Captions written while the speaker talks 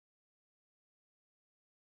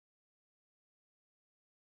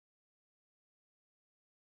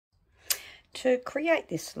To create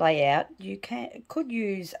this layout, you could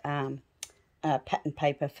use pattern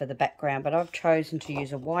paper for the background, but I've chosen to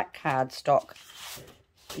use a white cardstock,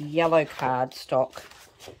 yellow cardstock,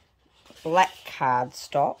 black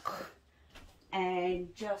cardstock,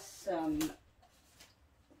 and just some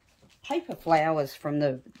paper flowers from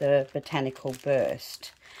the Botanical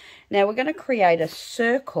Burst. Now we're going to create a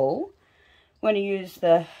circle. We're going to use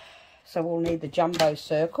so we'll need the jumbo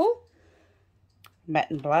circle,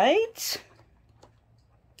 mat and blades,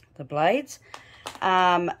 the blades.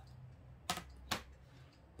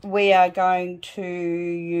 We are going to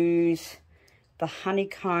use the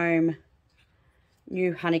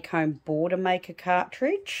new honeycomb border maker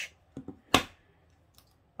cartridge.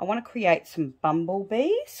 I want to create some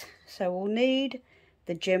bumblebees, so we'll need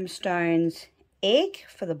the gemstones egg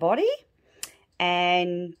for the body,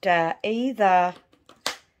 and either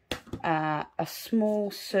a small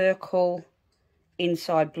circle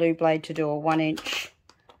inside blue blade to do a 1-inch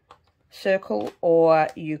circle, or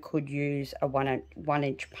you could use a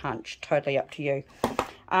 1-inch punch, totally up to you.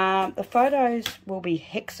 The photos will be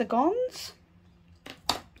hexagons.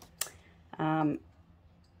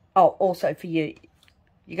 Also for you,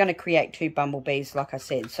 you're going to create 2 bumblebees, like I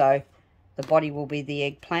said. So the body will be the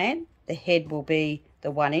eggplant, the head will be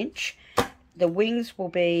the 1-inch, the wings will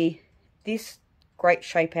be this great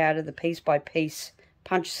shape out of the piece by piece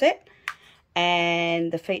punch set,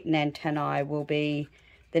 and the feet and antennae will be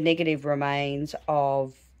the negative remains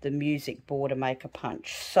of the music border maker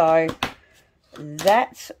punch. So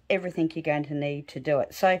that's everything you're going to need to do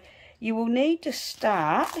it. So you will need to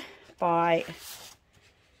start by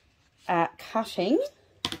cutting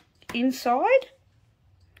inside.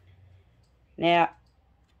 Now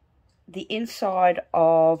the inside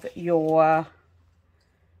of your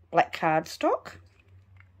black cardstock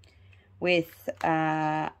with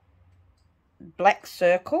black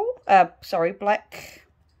circle,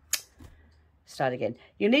 start again.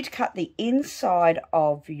 You need to cut the inside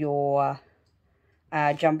of your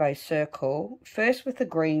jumbo circle first with the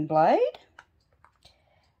green blade,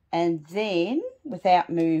 and then without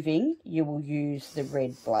moving you will use the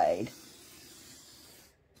red blade,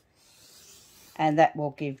 and that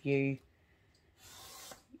will give you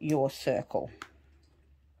your circle.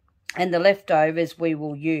 And the leftovers we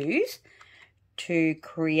will use to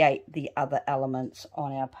create the other elements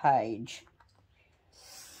on our page.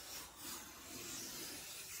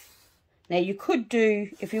 Now you could do,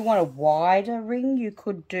 if you want a wider ring, you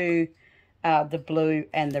could do the blue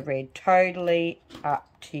and the red, totally up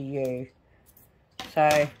to you.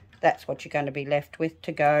 So that's what you're going to be left with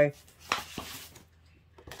to go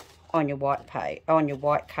on your white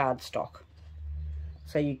cardstock.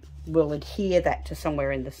 So you will adhere that to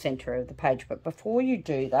somewhere in the center of the page. But before you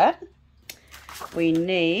do that, we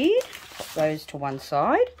need, put those to one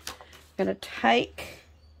side. I'm going to take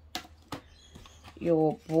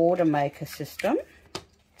your border maker system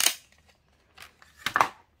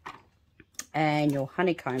and your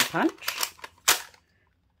honeycomb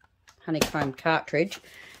cartridge,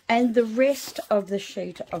 and the rest of the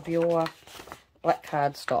sheet of your black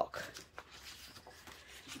cardstock.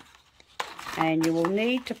 And you will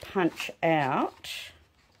need to punch out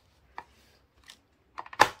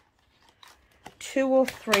 2 or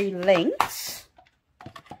 3 lengths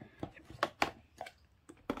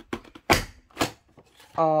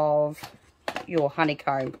of your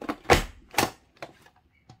honeycomb.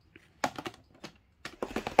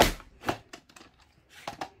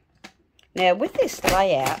 Now with this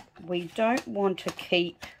layout, we don't want to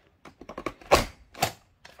keep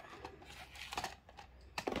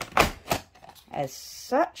as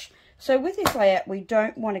such. So with this layout, we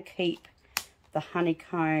don't want to keep the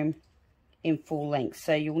honeycomb in full length.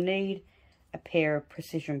 So you'll need a pair of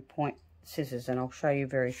precision point scissors, and I'll show you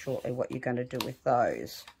very shortly what you're going to do with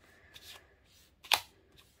those.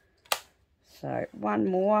 So one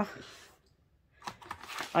more.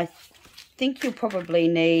 I think you'll probably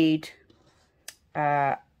need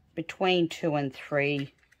between 2 and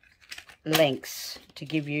 3 lengths to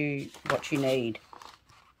give you what you need.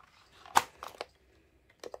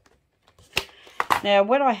 Now,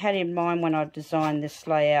 what I had in mind when I designed this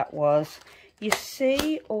layout was, you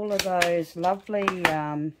see all of those lovely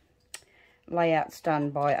layouts done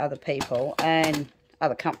by other people and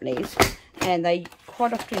other companies, and they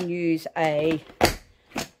quite often use a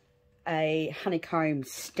honeycomb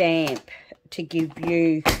stamp to give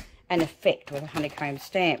you an effect with a honeycomb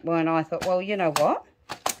stamp. Well, and I thought, well, you know what?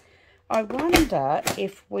 I wonder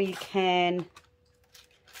if we can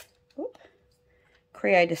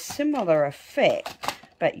create a similar effect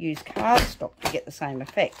but use cardstock to get the same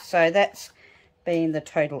effect. So that's been the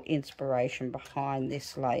total inspiration behind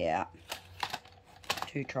this layout.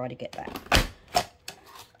 to try to get that.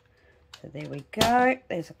 So there we go.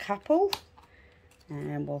 There's a couple.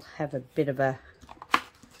 And we'll have a bit of a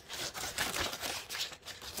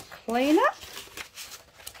clean up.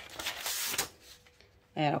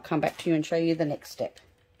 And I'll come back to you and show you the next step.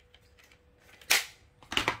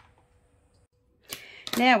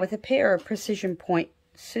 Now with a pair of precision point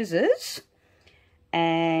scissors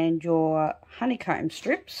and your honeycomb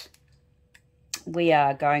strips, we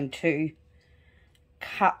are going to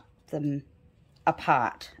cut them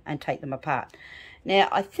apart and take them apart. Now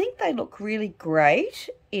I think they look really great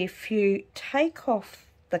if you take off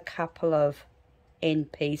the couple of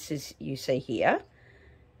end pieces you see here.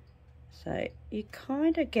 So you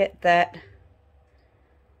kind of get that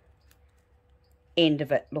end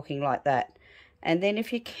of it looking like that. And then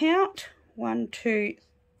if you count 1, 2,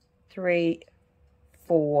 3,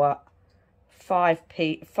 4,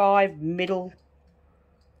 5 middle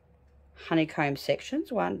honeycomb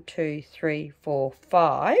sections, 1, 2, 3, 4,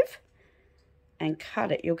 5, and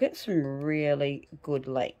cut it, you'll get some really good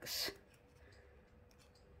lengths.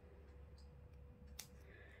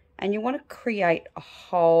 And you want to create a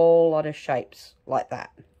whole lot of shapes like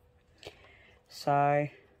that. So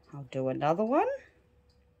I'll do another one.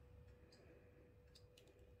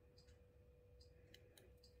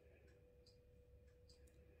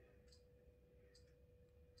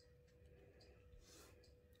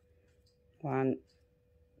 One,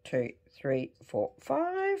 2, 3, 4,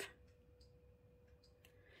 5.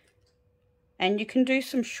 And you can do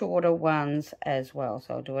some shorter ones as well.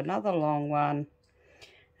 So I'll do another long one.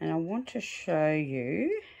 And I want to show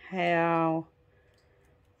you how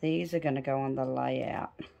these are going to go on the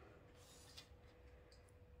layout.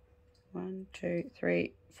 1, 2,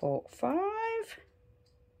 3, 4, 5.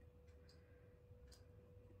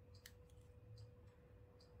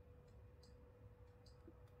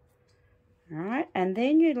 All right, and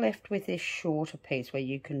then you're left with this shorter piece where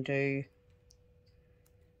you can do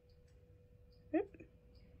a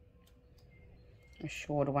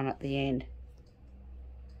shorter one at the end.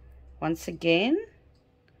 Once again,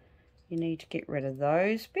 you need to get rid of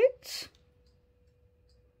those bits.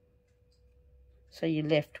 So you're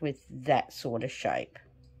left with that sort of shape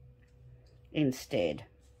instead.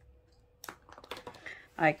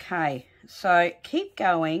 Okay, so keep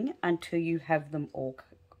going until you have them all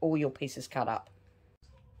your pieces cut up.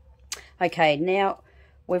 Okay, now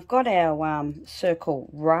we've got our circle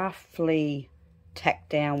roughly tacked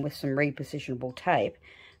down with some repositionable tape.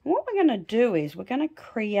 And what we're going to do is we're going to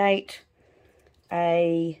create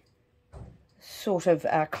a sort of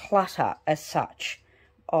a clutter as such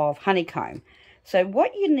of honeycomb. So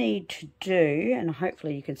what you need to do, and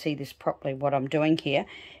hopefully you can see this properly what I'm doing here,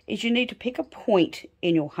 is you need to pick a point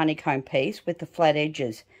in your honeycomb piece with the flat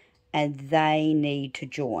edges, and they need to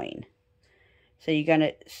join. So you're going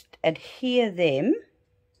to adhere them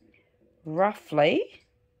roughly.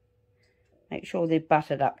 Make sure they're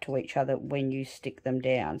butted up to each other when you stick them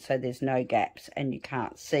down, so there's no gaps and you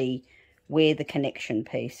can't see where the connection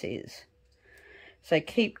piece is. So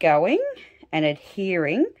keep going and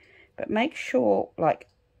adhering, but make sure, like,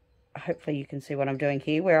 hopefully you can see what I'm doing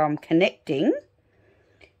here, where I'm connecting,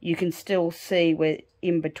 you can still see where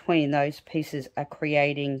in between those pieces are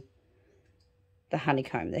creating the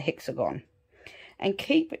honeycomb, the hexagon. And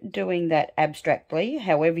keep doing that abstractly,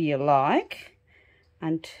 however you like,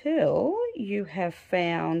 until you have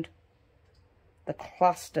found the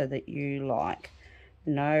cluster that you like.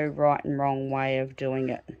 No right and wrong way of doing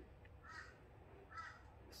it.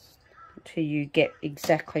 Until you get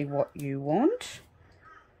exactly what you want.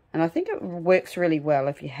 And I think it works really well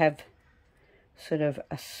if you have sort of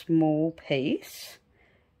a small piece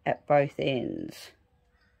at both ends.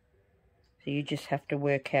 So you just have to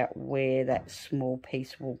work out where that small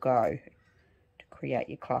piece will go to create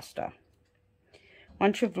your cluster.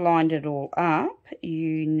 Once you've lined it all up,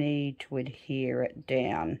 you need to adhere it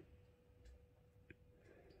down.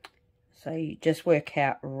 So you just work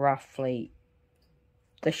out roughly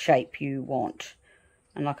the shape you want.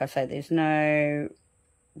 And like I say, there's no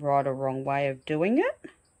right or wrong way of doing it.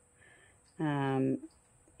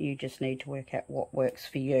 You just need to work out what works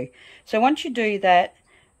for you. So once you do that,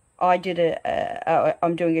 I'm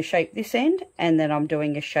doing a shape this end, and then I'm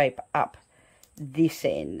doing a shape up this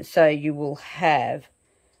end. So you will have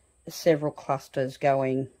several clusters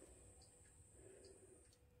going.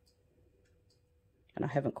 And I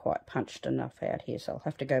haven't quite punched enough out here, so I'll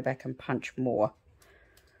have to go back and punch more.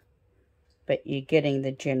 But you're getting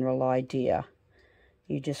the general idea.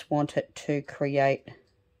 You just want it to create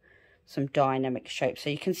some dynamic shapes. So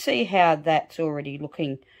you can see how that's already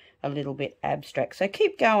looking a little bit abstract. So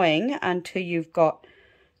keep going until you've got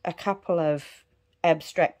a couple of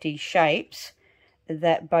abstracty shapes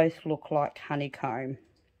that both look like honeycomb.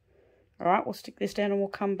 All right, we'll stick this down and we'll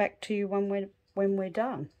come back to you when we're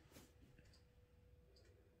done.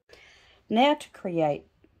 Now to create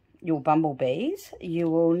your bumblebees, you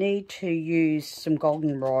will need to use some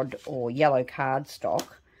goldenrod or yellow cardstock,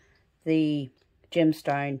 the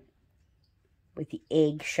gemstone with the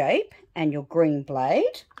egg shape, and your green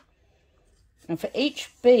blade. And for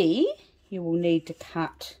each bee, you will need to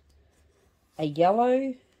cut a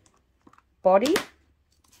yellow body,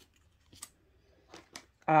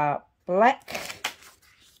 a black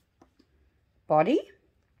body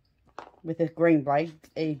with a green blade,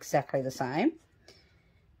 exactly the same.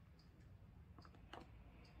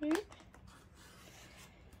 Put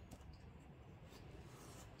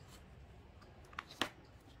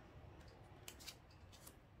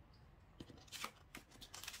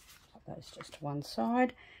those just to one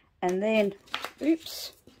side, and then,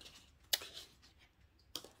 oops,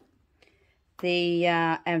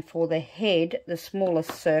 and for the head, the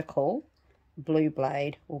smallest circle, blue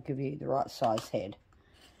blade, will give you the right size head.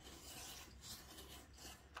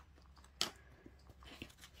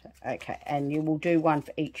 Okay, and you will do one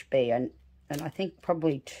for each bee, and I think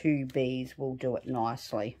probably 2 bees will do it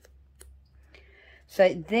nicely.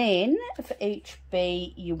 So then for each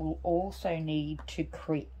bee, you will also need to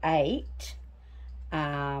create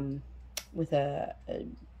with the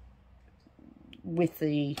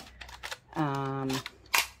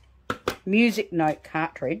music note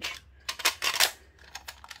cartridge.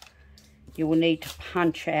 You will need to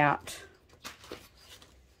punch out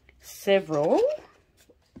several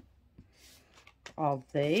of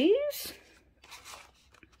these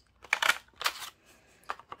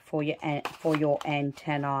for your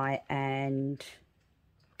antennae and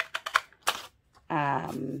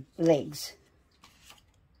legs.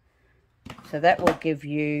 So that will give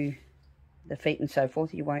you the feet and so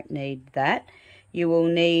forth. You won't need that. You will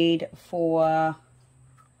need for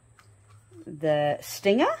the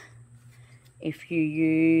stinger, if you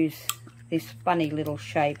use this funny little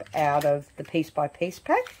shape out of the piece by piece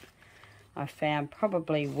pack, I found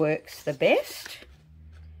probably works the best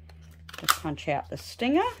to punch out the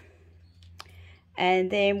stinger.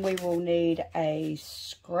 And then we will need a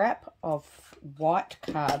scrap of white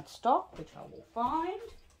cardstock, which I will find,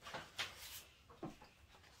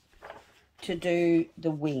 to do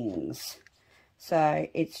the wings. So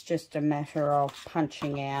it's just a matter of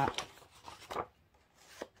punching out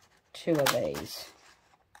 2 of these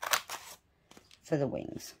for the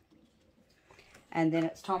wings. And then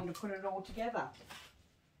it's time to put it all together.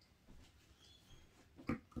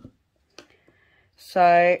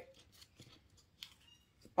 So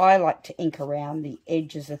I like to ink around the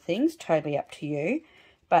edges of things, totally up to you.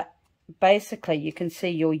 But basically you can see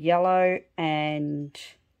your yellow and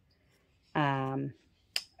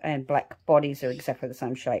black bodies are exactly the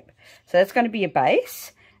same shape. So that's going to be a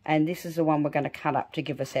base, and this is the one we're going to cut up to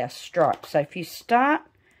give us our stripe. So if you start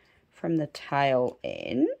from the tail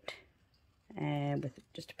end, and with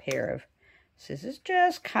just a pair of scissors,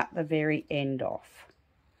 just cut the very end off.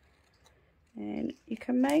 And you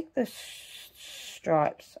can make the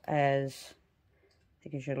stripes as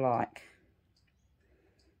thick as you like.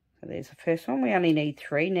 So there's the first one. We only need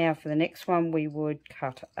 3. Now for the next one, we would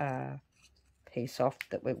cut a piece off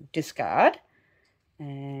that we'll discard.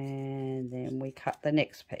 And then we cut the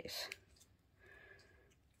next piece.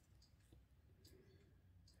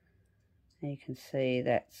 You can see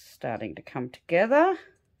that's starting to come together.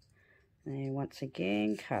 And once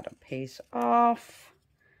again, cut a piece off.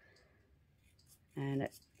 And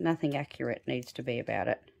nothing accurate needs to be about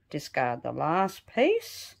it. Discard the last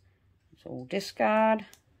piece. It's all discard.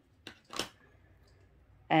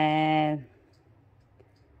 And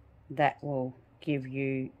that will give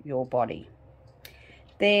you your body.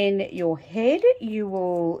 Then your head, you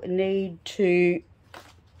will need to,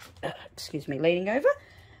 excuse me, leaning over,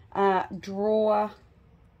 draw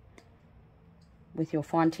with your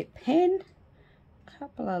fine tip pen a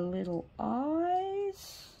couple of little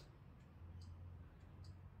eyes,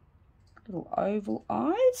 little oval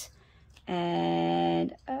eyes,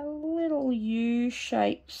 and a little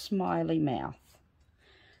U-shaped smiley mouth.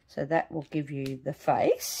 So that will give you the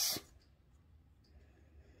face.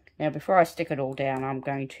 Now before I stick it all down, I'm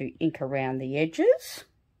going to ink around the edges.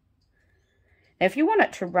 Now if you want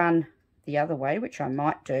it to run the other way, which I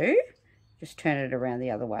might do, just turn it around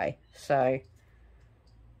the other way so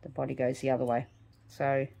the body goes the other way.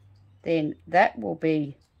 So then that will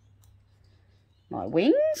be my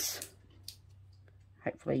wings.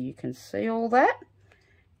 Hopefully you can see all that.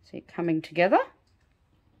 See it coming together.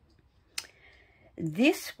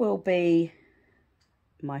 This will be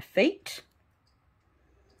my feet.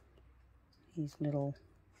 his little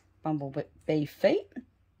bumblebee feet.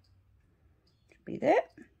 Should be there.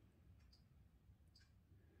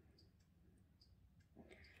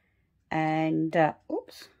 And,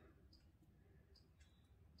 oops.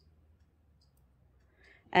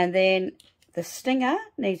 And then the stinger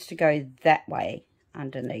needs to go that way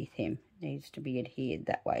underneath him. It needs to be adhered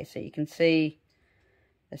that way. So you can see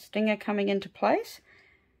the stinger coming into place.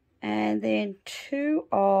 And then 2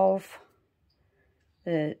 of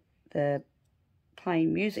the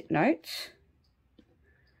plain music notes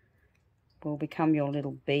will become your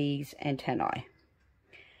little bee's antennae.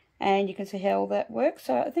 And you can see how all that works.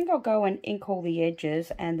 So I think I'll go and ink all the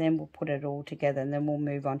edges and then we'll put it all together and then we'll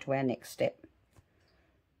move on to our next step.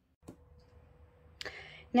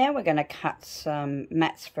 Now we're going to cut some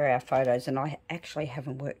mats for our photos, and I actually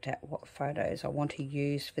haven't worked out what photos I want to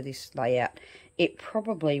use for this layout. It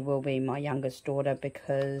probably will be my youngest daughter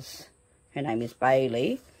because her name is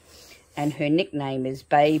Bailey and her nickname is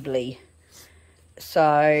Babley.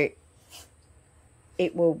 So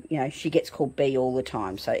it will, you know, she gets called B all the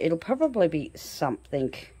time. So it'll probably be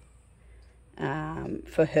something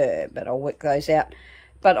for her, but I'll work those out.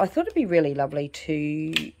 But I thought it'd be really lovely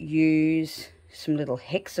to use some little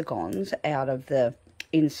hexagons out of the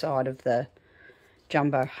inside of the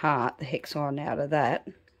jumbo heart, the hexagon out of that,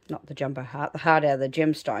 not the jumbo heart, the heart out of the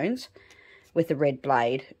gemstones with the red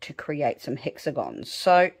blade to create some hexagons.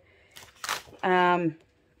 So I've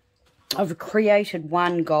created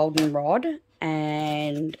 1 golden rod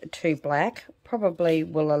and 2 black. Probably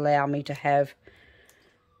will allow me to have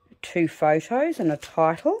 2 photos and a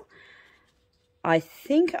title. I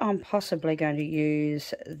think I'm possibly going to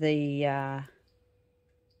use the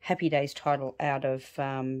Happy Days title out of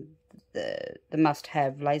the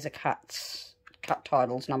must-have laser cut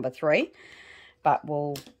titles number 3, but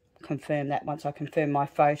we'll confirm that once I confirm my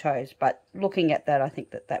photos. But looking at that, I think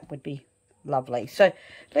that would be lovely. So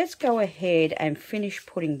let's go ahead and finish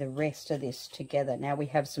putting the rest of this together. Now we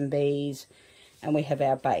have some bees and we have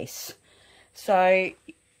our base. So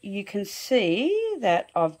you can see that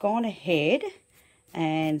I've gone ahead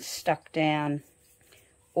and stuck down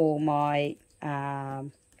all my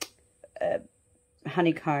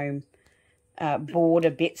honeycomb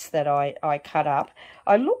border bits that I cut up.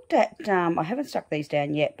 I looked at, I haven't stuck these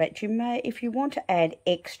down yet, but you may, if you want to add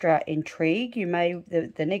extra intrigue, you may,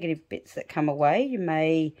 the negative bits that come away, you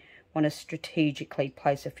may want to strategically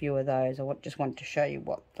place a few of those. I just want to show you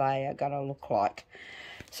what they are going to look like.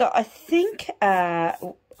 So I think I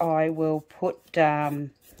will put my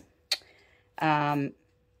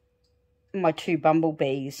 2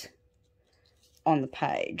 bumblebees on the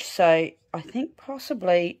page. So I think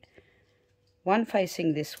possibly one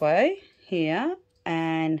facing this way here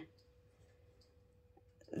and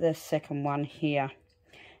the second one here,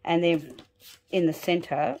 and then in the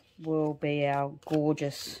center will be our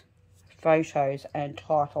gorgeous photos and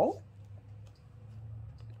title.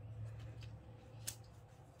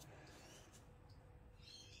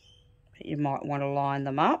 You might want to line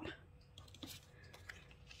them up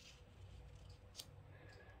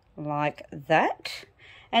like that.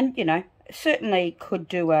 And, you know, certainly could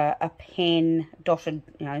do a pen dotted,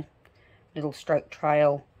 you know, little stroke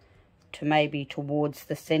trail to maybe towards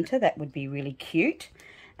the center. That would be really cute.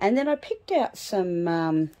 And then I picked out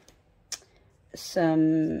some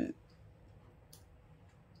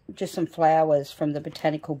flowers from the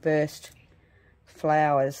Botanical Burst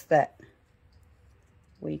flowers that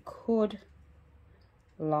we could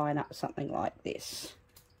line up something like this.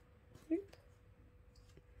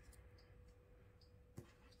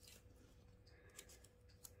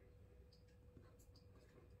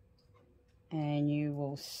 And you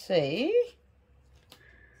will see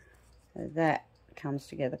that comes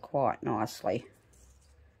together quite nicely,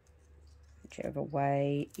 whichever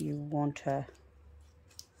way you want to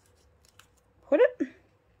put it.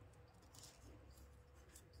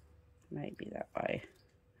 Maybe that way,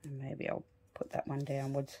 and maybe I'll put that one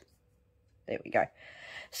downwards. There we go.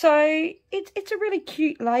 So it's a really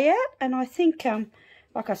cute layout, and I think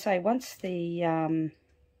like I say, once the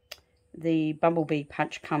bumblebee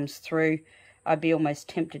punch comes through, I'd be almost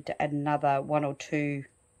tempted to add another 1 or 2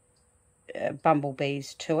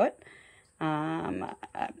 bumblebees to it.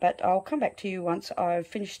 But I'll come back to you once I've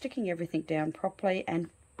finished sticking everything down properly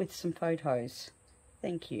and with some photos.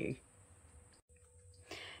 Thank you.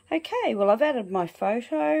 Okay, well, I've added my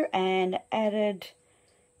photo and added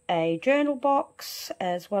a journal box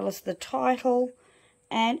as well as the title,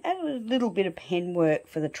 and added a little bit of pen work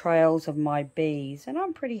for the trails of my bees, and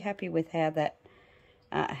I'm pretty happy with how that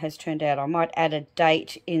has turned out. I might add a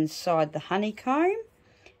date inside the honeycomb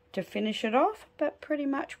to finish it off, but pretty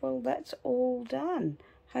much, well, that's all done.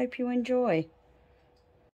 Hope you enjoy.